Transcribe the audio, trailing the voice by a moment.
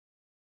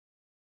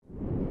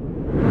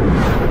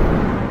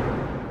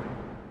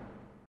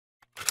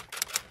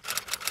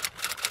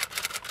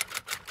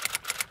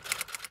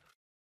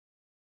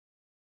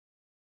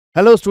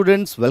Hello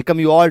students,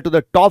 welcome you all to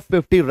the top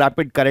 50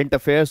 rapid current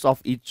affairs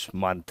of each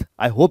month.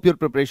 I hope your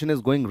preparation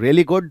is going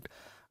really good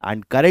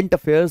and current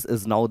affairs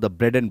is now the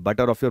bread and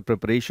butter of your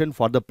preparation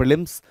for the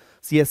prelims,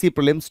 CSE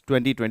prelims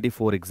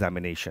 2024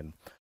 examination.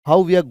 How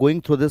we are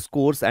going through this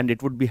course and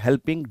it would be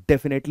helping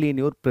definitely in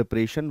your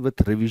preparation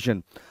with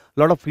revision.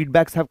 A lot of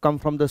feedbacks have come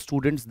from the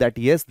students that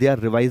yes, they are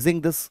revising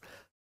this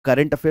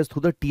current affairs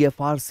through the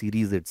TFR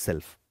series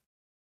itself.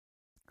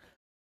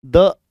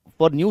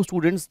 For new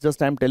students,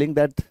 just I am telling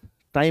that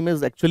time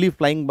is actually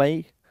flying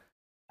by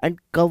and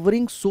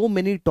covering so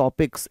many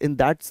topics in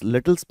that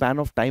little span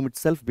of time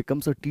itself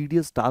becomes a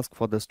tedious task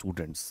for the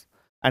students,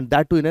 and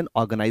that too in an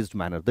organized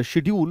manner. The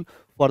schedule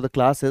for the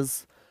class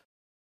is,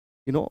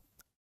 you know,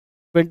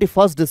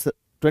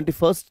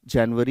 21st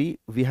January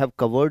we have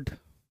covered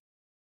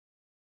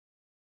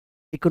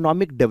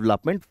economic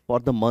development for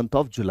the month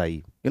of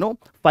July.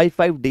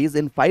 5 days.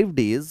 In 5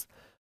 days,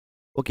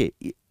 okay,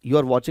 you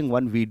are watching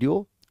one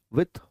video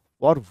with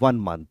for 1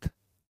 month,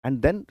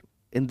 and then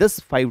in this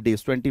 5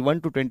 days,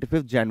 21 to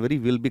 25th January,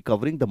 we'll be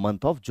covering the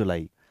month of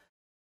July.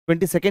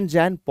 22nd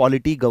Jan,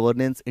 polity,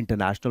 governance,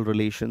 international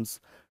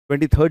relations.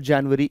 23rd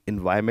January,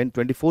 environment.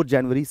 24th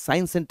January,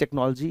 science and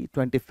technology.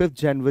 25th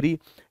January,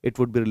 it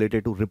would be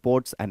related to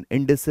reports and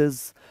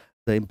indices,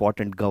 the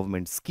important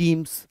government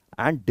schemes,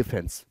 and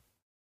defense.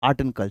 Art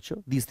and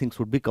culture, these things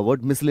would be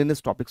covered.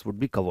 Miscellaneous topics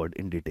would be covered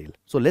in detail.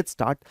 So let's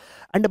start.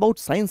 And about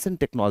science and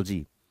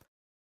technology,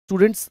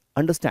 students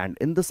understand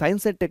in the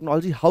science and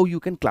technology how you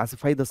can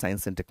classify the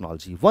science and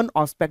technology. One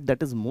aspect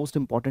that is most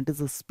important is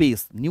the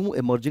space, new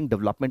emerging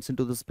developments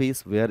into the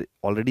space where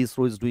already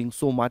ISRO is doing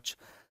so much.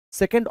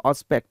 Second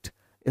aspect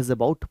is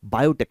about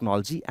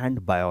biotechnology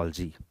and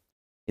biology,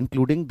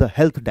 including the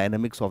health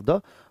dynamics of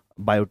the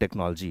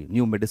biotechnology.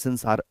 New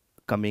medicines are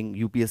coming.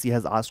 UPSC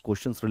has asked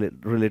questions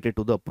related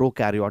to the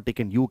prokaryotic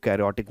and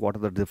eukaryotic. What are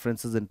the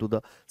differences into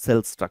the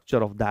cell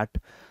structure of that?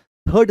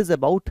 Third is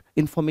about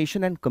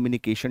information and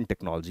communication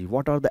technology.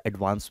 What are the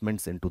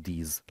advancements into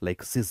these,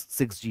 like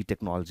 6G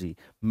technology,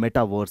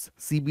 metaverse,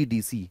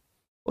 CBDC,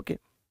 okay,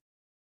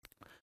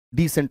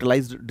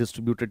 decentralized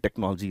distributed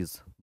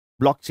technologies,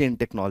 blockchain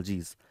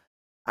technologies.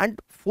 And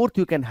fourth,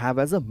 you can have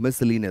as a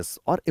miscellaneous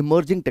or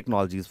emerging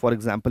technologies, for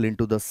example,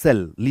 into the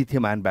cell,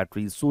 lithium-ion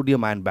batteries,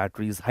 sodium-ion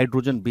batteries,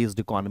 hydrogen-based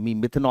economy,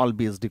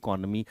 methanol-based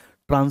economy,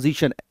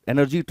 transition,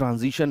 energy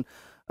transition,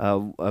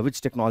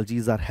 which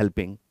technologies are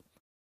helping.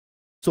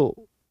 So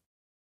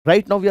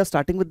right now we are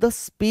starting with the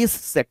space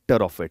sector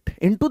of it.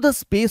 Into the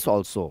space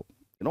also,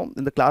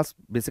 in the class,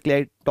 basically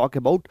I talk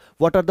about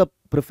what are the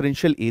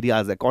preferential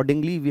areas.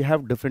 Accordingly, we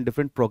have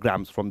different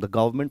programs from the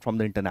government, from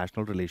the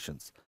international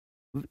relations.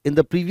 In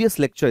the previous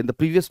lecture, in the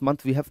previous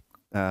month, we have,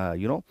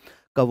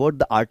 covered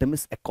the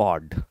Artemis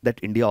Accord that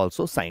India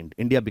also signed.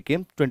 India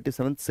became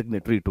 27th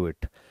signatory to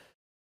it.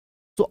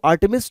 So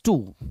Artemis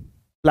 2,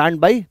 planned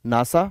by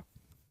NASA,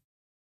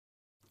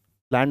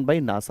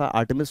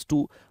 Artemis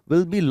 2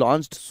 will be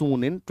launched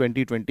soon in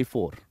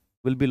 2024.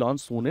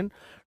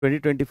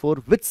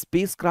 Which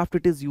spacecraft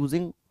it is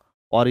using?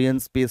 Orion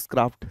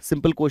spacecraft.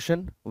 Simple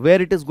question.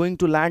 Where it is going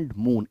to land?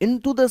 Moon.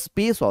 Into the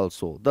space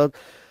also. The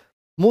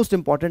most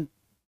important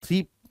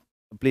three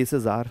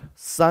places are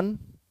Sun,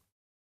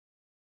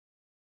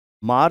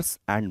 Mars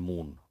and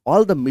Moon.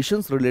 All the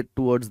missions relate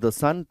towards the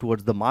Sun,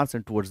 towards the Mars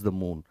and towards the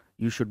Moon.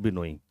 You should be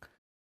knowing.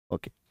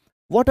 Okay.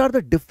 What are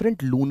the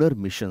different lunar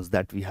missions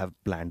that we have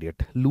planned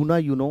yet? Luna,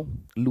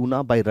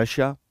 Luna by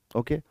Russia.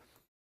 Okay.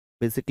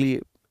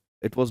 Basically,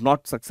 it was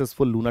not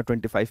successful. Luna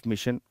 25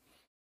 mission.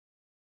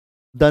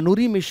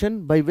 Danuri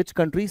mission by which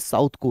country?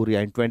 South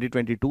Korea in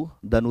 2022.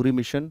 Danuri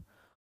mission.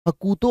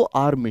 Hakuto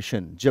R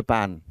mission,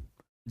 Japan.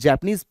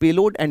 Japanese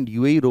payload and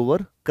UAE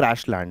rover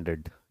crash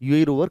landed.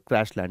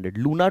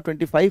 Luna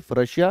 25,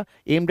 Russia,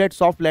 aimed at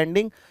soft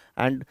landing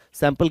and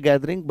sample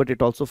gathering, but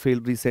it also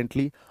failed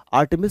recently.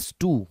 Artemis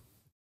 2,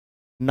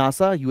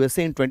 NASA,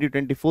 USA in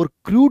 2024,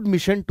 crewed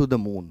mission to the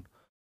moon.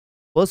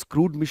 First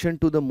crewed mission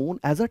to the moon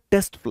as a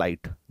test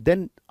flight.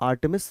 Then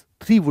Artemis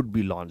 3 would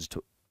be launched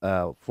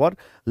for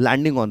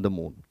landing on the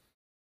moon.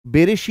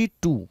 Bereshit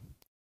 2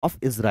 of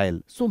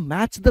Israel. So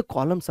match the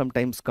column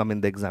sometimes come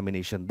in the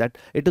examination, that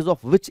it is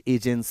of which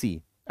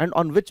agency and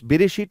on which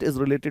Bereshit is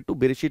related to.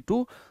 Bereshit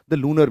 2, the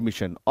lunar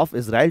mission of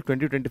Israel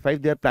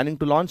 2025. They are planning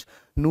to launch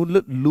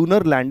lunar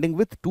landing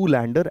with 2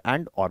 lander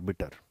and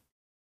orbiter.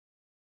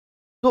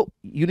 So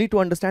you need to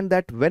understand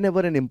that whenever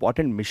an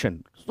important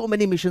mission, so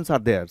many missions are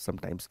there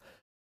sometimes,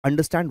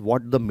 understand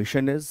what the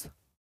mission is,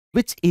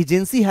 which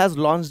agency has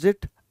launched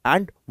it,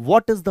 and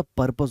what is the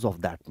purpose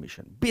of that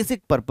mission.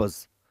 Basic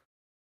purpose.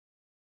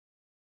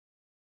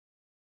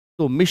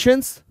 So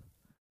missions,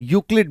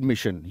 Euclid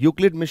mission.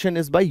 Euclid mission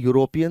is by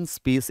European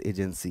Space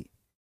Agency.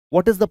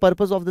 What is the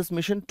purpose of this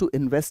mission? To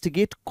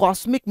investigate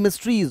cosmic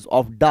mysteries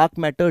of dark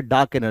matter,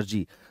 dark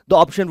energy. The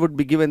option would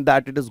be given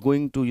that it is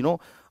going to,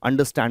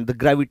 understand the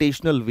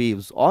gravitational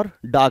waves or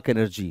dark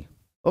energy.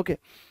 Okay.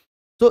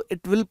 So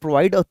it will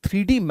provide a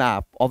 3D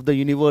map of the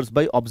universe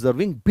by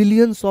observing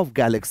billions of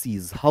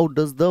galaxies. How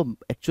does the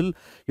actual,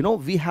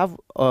 we have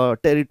a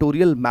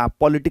territorial map,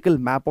 political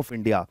map of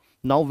India.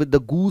 Now with the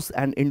goose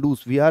and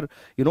Indus, we are,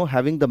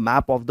 having the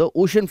map of the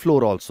ocean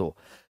floor also.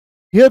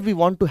 Here we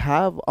want to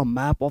have a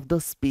map of the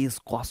space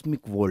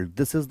cosmic world.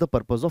 This is the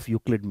purpose of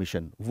Euclid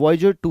mission.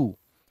 Voyager 2,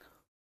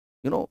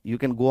 you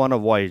can go on a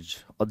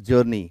voyage, a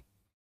journey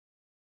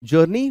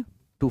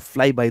to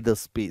fly by the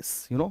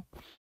space,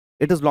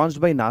 It is launched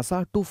by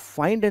NASA to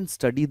find and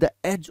study the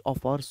edge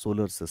of our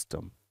solar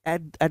system.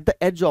 At the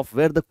edge of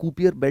where the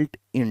Kuiper belt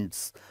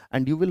ends,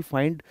 and you will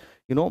find,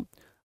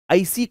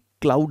 icy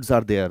clouds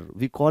are there.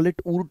 We call it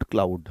Oort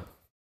cloud.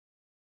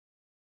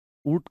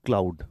 Oort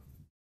cloud.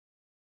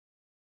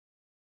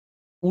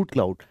 Oort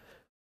cloud.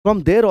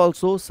 From there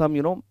also some,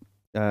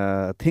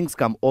 things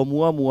come.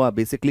 Oumuamua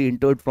basically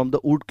entered from the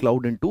Oort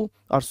cloud into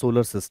our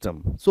solar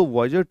system. So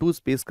Voyager 2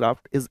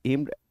 spacecraft is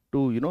aimed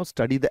to,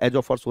 study the edge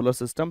of our solar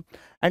system,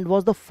 and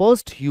was the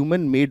first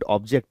human-made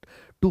object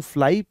to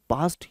fly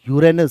past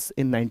Uranus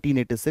in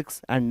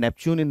 1986 and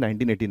Neptune in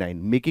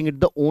 1989, making it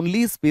the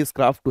only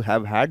spacecraft to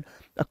have had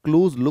a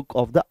close look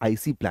of the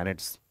icy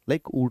planets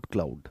like Oort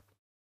cloud.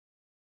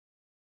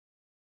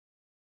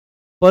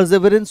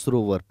 Perseverance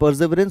rover, for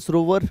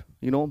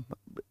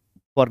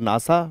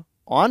NASA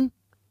on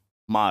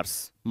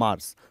Mars,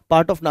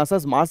 part of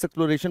NASA's Mars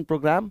exploration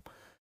program.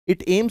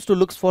 It aims to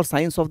look for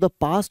signs of the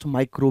past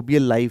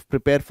microbial life,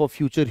 prepare for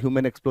future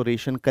human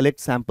exploration, collect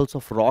samples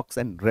of rocks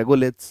and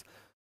regoliths.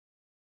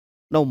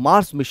 Now,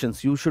 Mars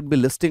missions, you should be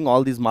listing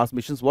all these Mars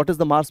missions. What is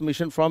the Mars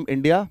mission from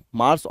India?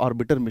 Mars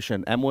Orbiter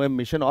mission, MOM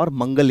mission, or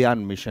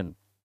Mangalyaan mission.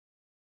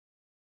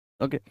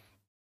 Okay.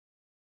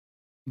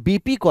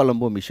 BP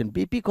Colombo mission.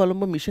 BP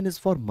Colombo mission is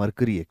for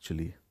Mercury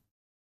actually.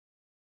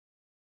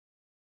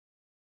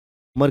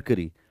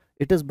 Mercury.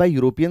 It is by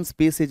European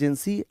Space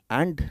Agency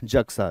and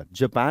JAXA,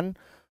 Japan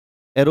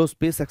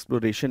Aerospace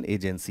Exploration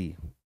Agency.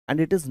 And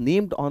it is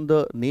named on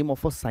the name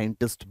of a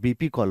scientist,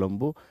 BP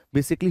Colombo,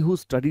 basically who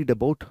studied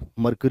about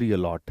Mercury a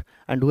lot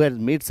and who has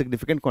made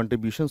significant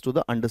contributions to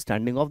the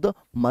understanding of the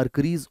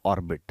Mercury's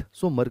orbit.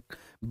 So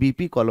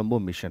BP Colombo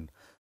mission.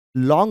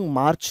 Long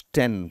March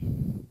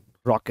 10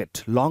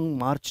 rocket.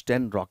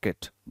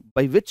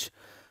 By which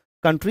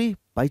country?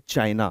 By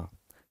China.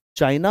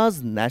 China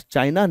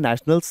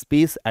National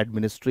Space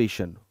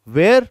Administration.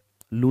 Where?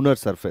 Lunar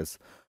surface.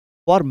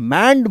 For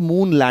manned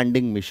moon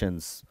landing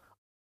missions.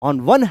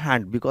 On one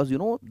hand, because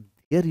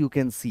here you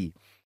can see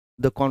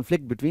the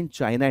conflict between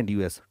China and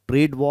US,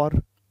 trade war,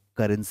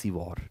 currency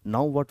war.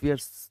 Now what we are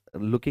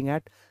looking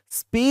at,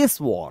 space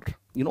war.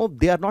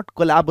 They are not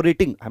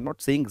collaborating. I'm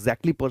not saying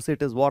exactly per se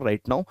it is war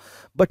right now,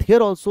 but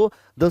here also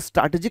the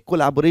strategic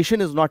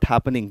collaboration is not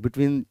happening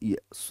between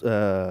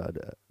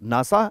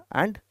NASA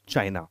and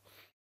China.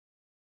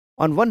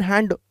 On one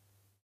hand,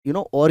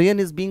 Orion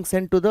is being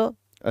sent to the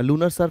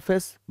lunar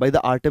surface by the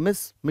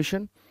Artemis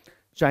mission.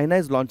 China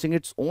is launching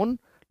its own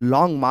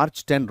Long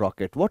March 10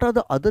 rocket. What are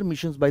the other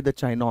missions by the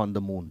China on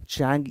the moon?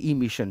 Chang'e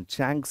mission,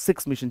 Chang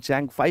 6 mission,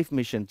 Chang 5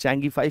 mission,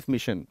 Chang'e 5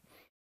 mission.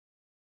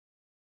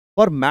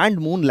 For manned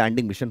moon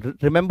landing mission,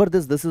 remember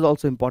this is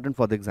also important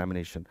for the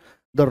examination.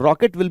 The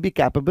rocket will be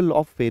capable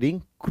of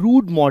carrying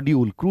crude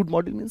module. Crude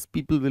module means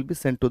people will be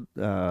sent to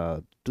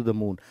the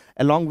moon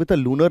along with a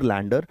lunar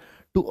lander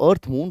to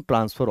Earth Moon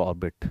transfer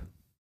orbit.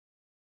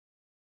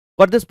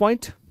 Got this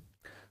point?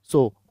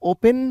 So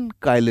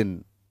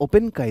OpenKylin,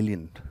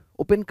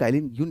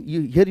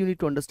 here you need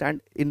to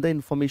understand, in the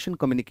information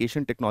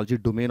communication technology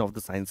domain of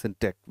the science and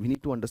tech, we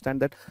need to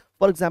understand that,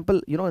 for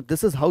example,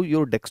 this is how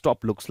your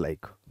desktop looks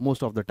like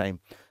most of the time.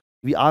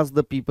 We ask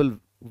the people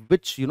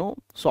which,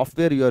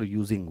 software you are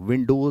using,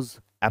 Windows,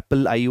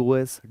 Apple,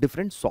 iOS,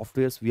 different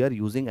softwares we are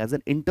using as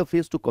an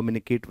interface to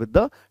communicate with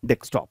the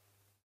desktop.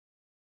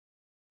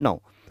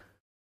 Now,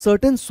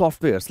 certain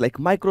softwares like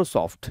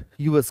Microsoft,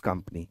 US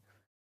company,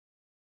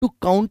 to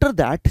counter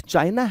that,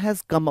 China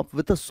has come up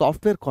with a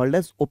software called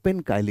as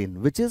OpenKylin,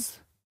 which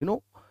is,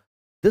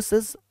 this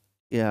is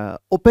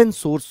open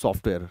source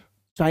software.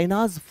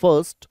 China's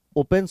first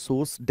open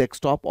source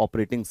desktop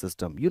operating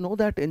system. You know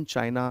that in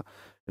China,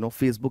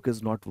 Facebook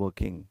is not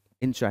working.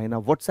 In China,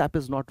 WhatsApp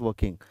is not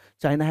working.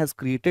 China has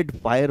created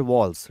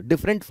firewalls,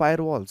 different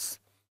firewalls.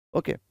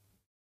 Okay.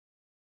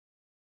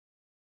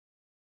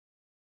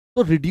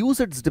 So reduce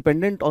its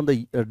dependence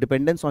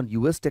on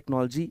US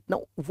technology.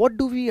 Now, what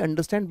do we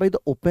understand by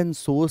the open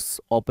source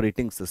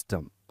operating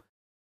system?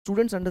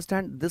 Students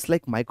understand this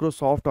like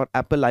Microsoft or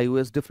Apple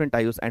iOS, different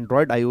iOS,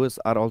 Android iOS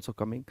are also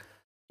coming.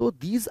 So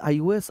these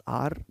iOS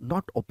are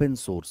not open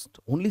sourced.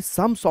 Only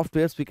some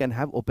softwares we can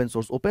have open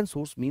source. Open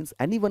source means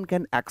anyone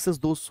can access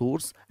those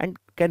source and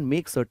can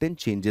make certain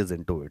changes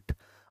into it.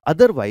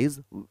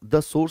 Otherwise,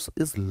 the source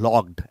is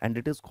logged and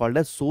it is called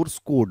as source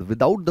code.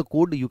 Without the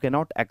code, you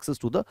cannot access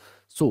to the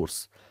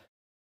source.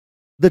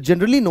 The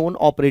generally known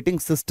operating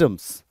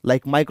systems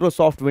like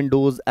Microsoft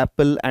Windows,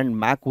 Apple and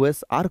Mac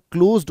OS are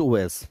closed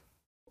OS.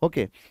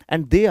 Okay,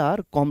 and they are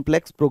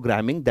complex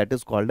programming that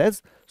is called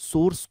as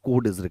source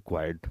code is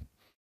required.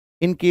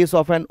 In case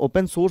of an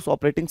open source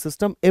operating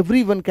system,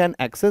 everyone can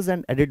access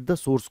and edit the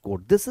source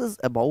code. This is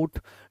about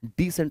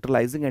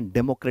decentralizing and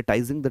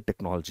democratizing the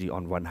technology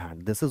on one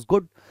hand. This is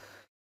good.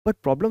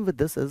 But problem with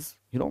this is,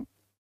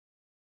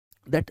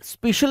 that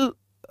special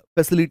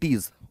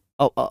facilities,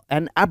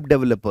 an app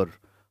developer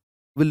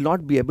will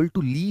not be able to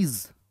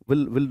lease,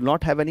 will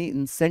not have any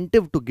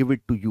incentive to give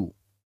it to you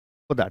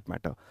for that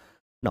matter.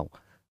 Now,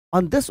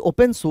 on this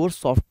open source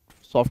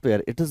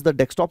software, it is the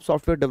desktop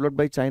software developed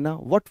by China.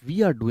 What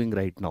we are doing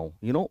right now,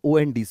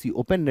 ONDC,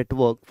 Open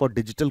Network for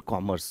Digital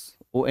Commerce,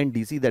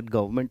 ONDC, that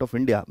Government of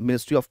India,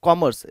 Ministry of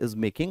Commerce is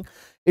making,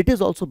 it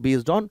is also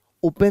based on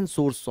open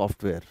source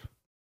software.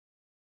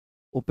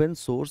 Open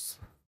source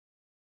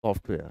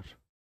software.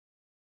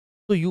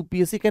 So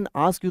UPSC can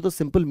ask you the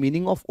simple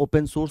meaning of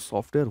open source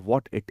software,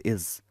 what it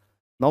is.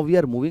 Now we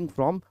are moving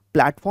from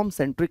platform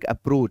centric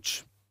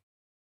approach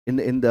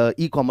in the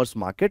e-commerce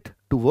market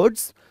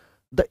towards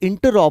the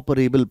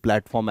interoperable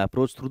platform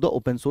approach through the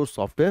open source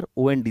software,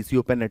 ONDC,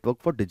 Open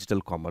Network for Digital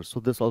Commerce. So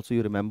this also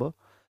you remember.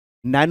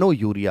 Nano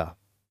urea.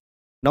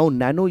 Now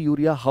nano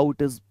urea, how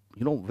it is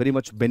very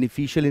much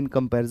beneficial in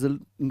comparison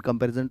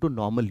to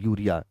normal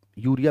urea.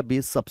 Urea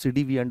based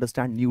subsidy we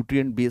understand,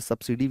 nutrient based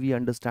subsidy we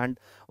understand.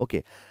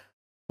 Okay,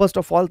 first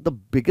of all, the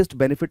biggest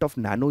benefit of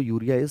nano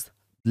urea is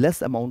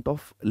less amount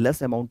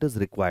is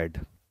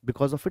required.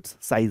 Because of its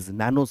size,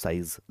 nano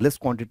size, less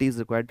quantity is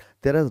required.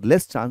 There are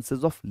less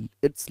chances of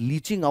its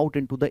leaching out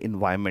into the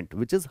environment,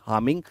 which is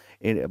harming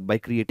by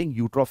creating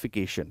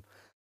eutrophication.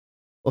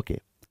 Okay,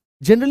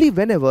 generally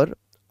whenever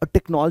a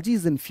technology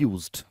is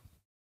infused,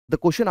 the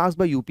question asked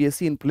by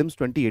UPSC in Prelims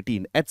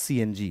 2018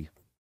 HCNG,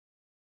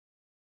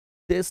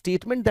 the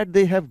statement that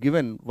they have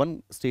given,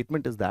 one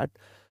statement is that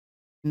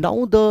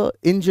now the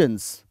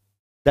engines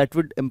that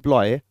would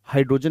employ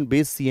hydrogen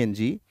based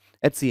CNG,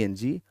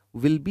 HCNG,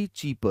 will be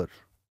cheaper.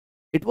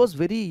 It was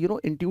very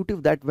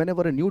intuitive that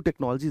whenever a new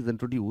technology is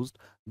introduced,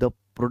 the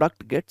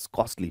product gets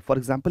costly. For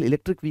example,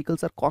 electric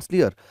vehicles are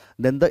costlier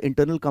than the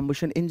internal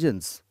combustion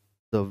engines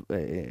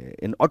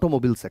in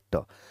automobile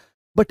sector.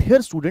 But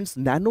here students,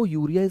 nano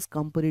urea is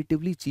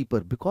comparatively cheaper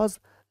because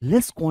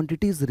less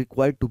quantity is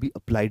required to be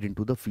applied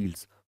into the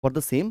fields for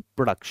the same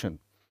production.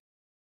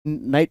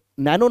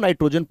 Nano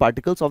nitrogen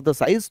particles of the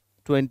size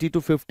 20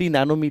 to 50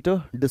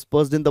 nanometer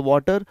dispersed in the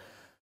water.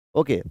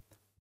 Okay,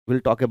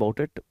 we'll talk about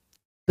it.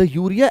 The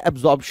urea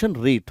absorption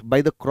rate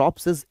by the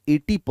crops is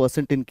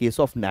 80% in case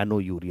of nano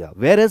urea,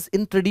 whereas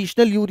in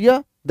traditional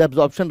urea, the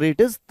absorption rate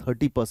is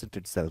 30%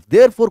 itself.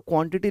 Therefore,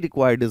 quantity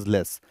required is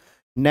less.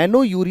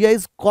 Nano urea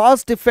is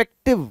cost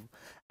effective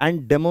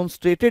and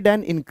demonstrated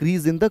an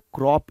increase in the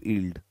crop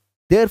yield.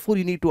 Therefore,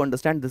 you need to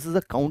understand this is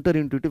a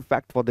counterintuitive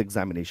fact for the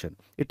examination.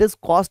 It is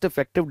cost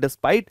effective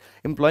despite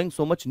employing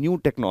so much new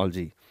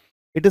technology.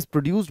 It is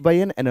produced by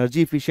an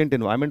energy efficient,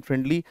 environment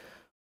friendly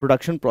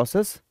production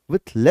process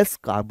with less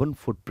carbon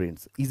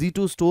footprints, easy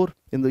to store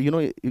in the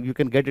you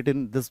can get it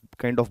in this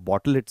kind of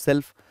bottle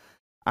itself.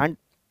 And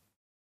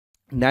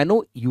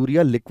nano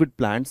urea liquid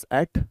plants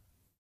at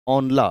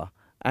Onla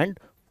and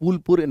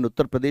Phulpur in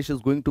Uttar Pradesh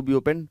is going to be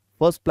opened.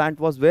 First plant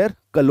was where?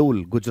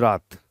 Kalol,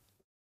 Gujarat.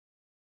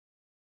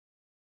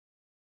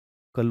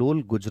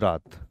 Kalol,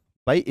 Gujarat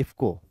by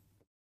IFCO.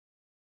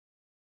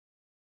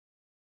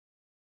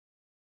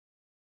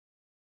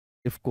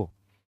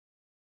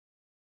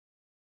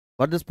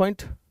 Got this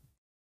point?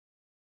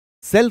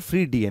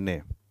 Cell-free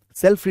DNA.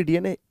 Cell-free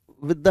DNA,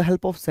 with the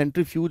help of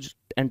centrifuge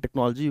and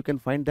technology, you can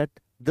find that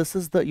this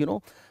is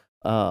the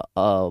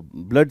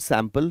blood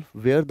sample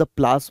where the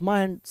plasma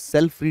and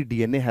cell-free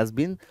DNA has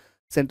been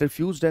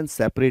centrifuged and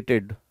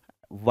separated.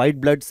 White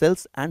blood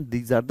cells, and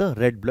these are the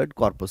red blood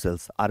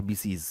corpuscles,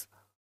 RBCs.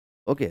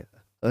 Okay,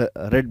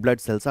 red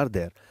blood cells are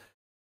there.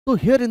 So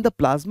here in the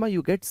plasma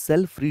you get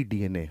cell-free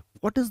DNA.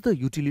 What is the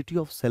utility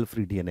of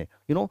cell-free DNA?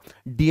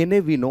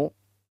 DNA we know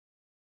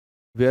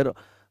where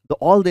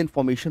all the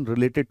information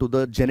related to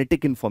the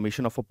genetic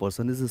information of a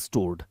person is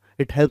stored.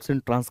 It helps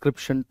in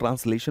transcription,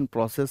 translation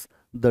process,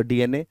 the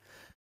DNA.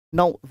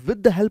 Now,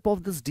 with the help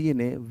of this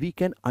DNA, we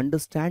can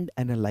understand,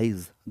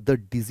 analyze the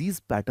disease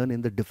pattern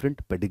in the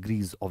different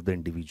pedigrees of the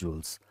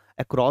individuals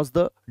across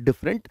the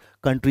different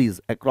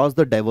countries, across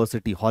the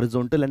diversity,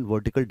 horizontal and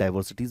vertical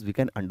diversities we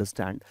can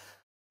understand.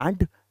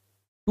 And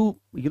to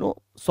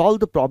solve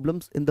the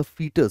problems in the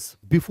fetus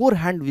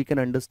beforehand, we can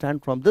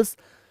understand from this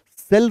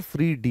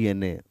cell-free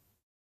DNA.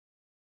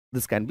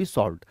 This can be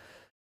solved.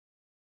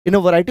 In a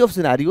variety of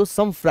scenarios,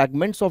 some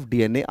fragments of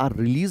DNA are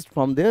released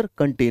from their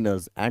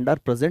containers and are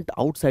present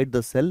outside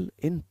the cell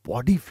in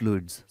body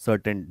fluids.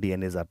 Certain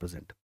DNAs are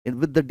present. And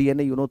with the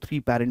DNA, three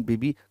parent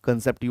baby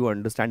concept you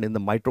understand in the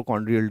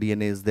mitochondrial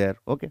DNA is there.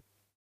 Okay.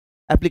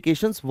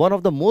 Applications, one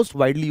of the most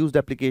widely used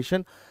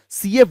application,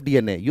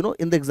 cfDNA.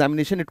 In the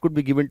examination it could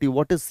be given to you.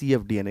 What is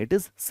cfDNA? It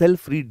is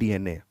cell-free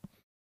DNA.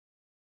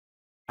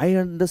 I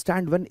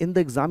understand when in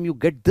the exam you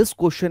get this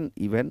question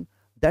even,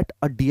 that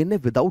a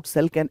DNA without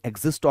cell can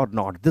exist or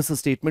not. This is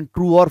statement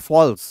true or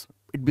false.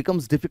 It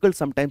becomes difficult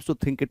sometimes to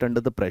think it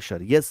under the pressure.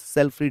 Yes,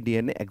 cell-free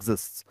DNA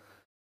exists.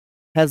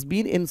 has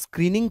been in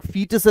screening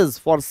fetuses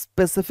for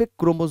specific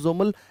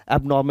chromosomal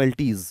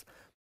abnormalities,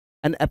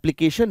 an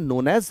application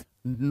known as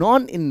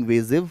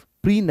non-invasive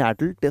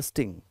prenatal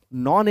testing.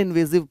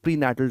 Non-invasive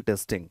prenatal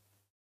testing.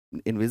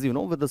 Invasive,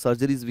 with the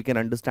surgeries we can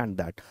understand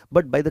that,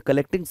 but by the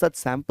collecting such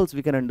samples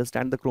we can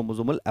understand the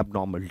chromosomal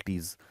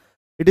abnormalities.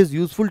 It is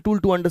useful tool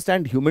to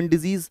understand human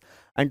disease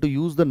and to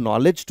use the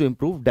knowledge to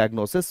improve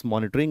diagnosis,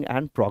 monitoring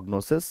and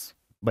prognosis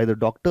by the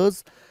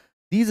doctors.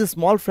 These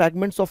small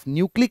fragments of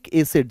nucleic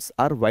acids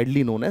are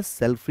widely known as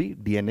cell-free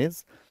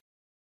DNAs.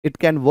 It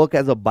can work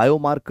as a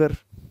biomarker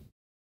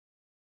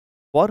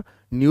for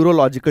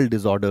neurological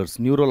disorders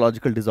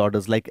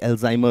like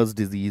Alzheimer's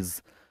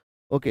disease,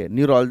 okay,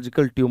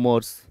 neurological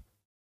tumors,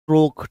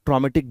 stroke,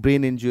 traumatic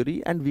brain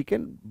injury, and we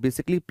can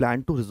basically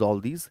plan to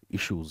resolve these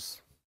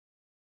issues.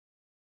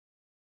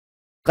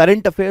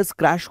 Current affairs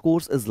crash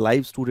course is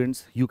live,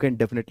 students. You can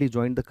definitely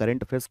join the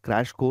current affairs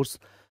crash course,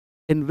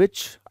 in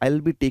which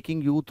I'll be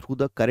taking you through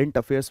the current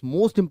affairs,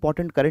 most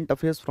important current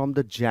affairs from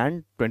the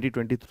Jan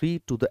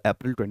 2023 to the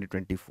April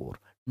 2024.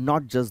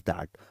 Not just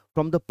that,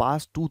 from the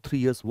past 2-3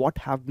 years, what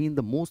have been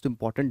the most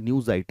important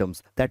news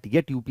items that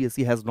yet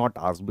UPSC has not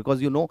asked,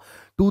 because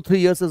 2-3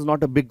 years is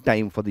not a big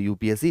time for the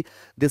UPSC.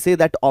 They say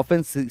that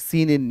often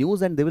seen in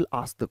news, and they will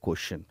ask the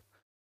question.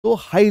 So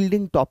high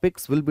yielding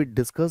topics will be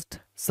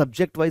discussed,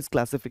 subject wise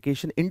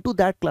classification. Into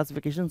that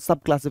classification,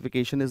 sub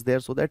classification is there,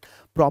 so that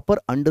proper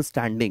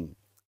understanding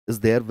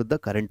is there with the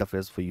current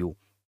affairs for you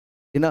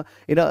in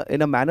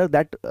a manner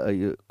that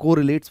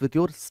correlates with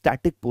your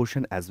static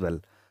portion as well.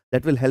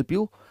 That will help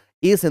you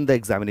ace in the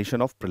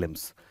examination of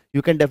prelims.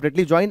 You can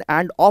definitely join,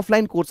 and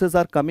offline courses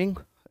are coming,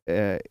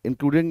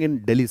 including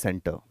in Delhi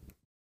center.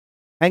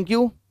 Thank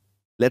you.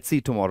 Let's see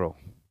tomorrow.